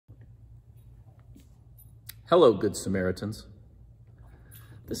Hello, Good Samaritans.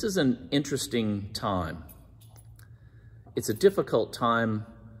 This is an interesting time. It's a difficult time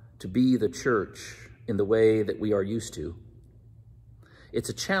to be the church in the way that we are used to. It's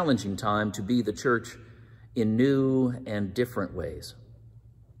a challenging time to be the church in new and different ways.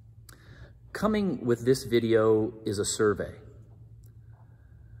 Coming with this video is a survey.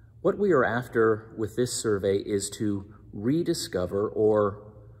 What we are after with this survey is to rediscover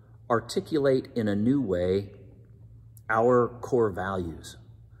or articulate in a new way our core values,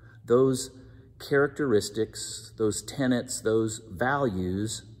 those characteristics, those tenets, those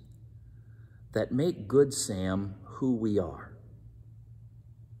values that make Good Sam who we are.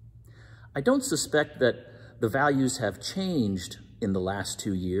 I don't suspect that the values have changed in the last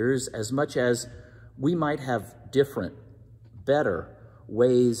 2 years as much as we might have different, better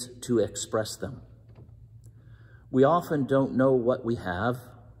ways to express them. We often don't know what we have,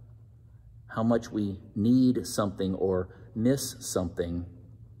 how much we need something or miss something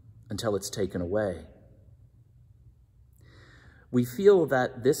until it's taken away. We feel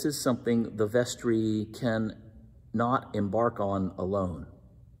that this is something the vestry can not embark on alone.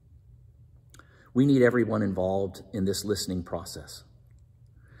 We need everyone involved in this listening process.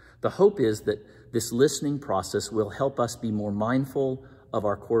 The hope is that this listening process will help us be more mindful of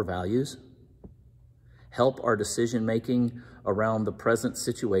our core values, help our decision-making around the present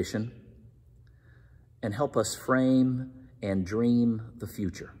situation, and help us frame and dream the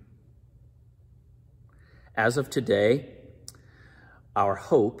future. As of today, our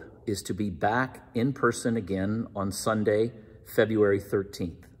hope is to be back in person again on Sunday, February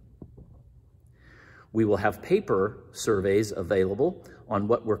 13th. We will have paper surveys available on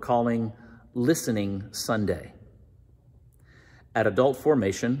what we're calling Listening Sunday. At adult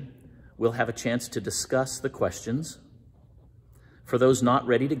formation, we'll have a chance to discuss the questions. For those not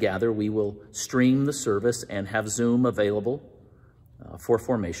ready to gather, we will stream the service and have Zoom available for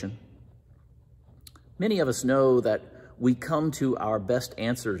formation. Many of us know that we come to our best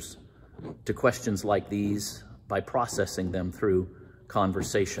answers to questions like these by processing them through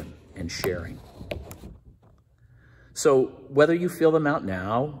conversation and sharing. So whether you feel them out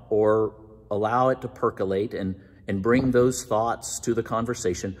now or allow it to percolate and bring those thoughts to the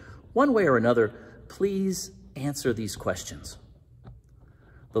conversation, one way or another, please answer these questions.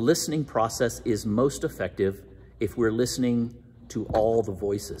 The listening process is most effective if we're listening to all the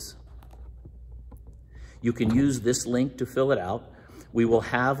voices. You can use this link to fill it out. We will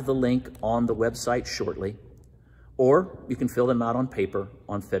have the link on the website shortly, or you can fill them out on paper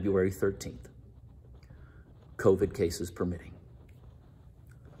on February 13th. COVID cases permitting.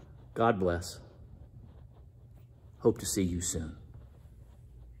 God bless. Hope to see you soon.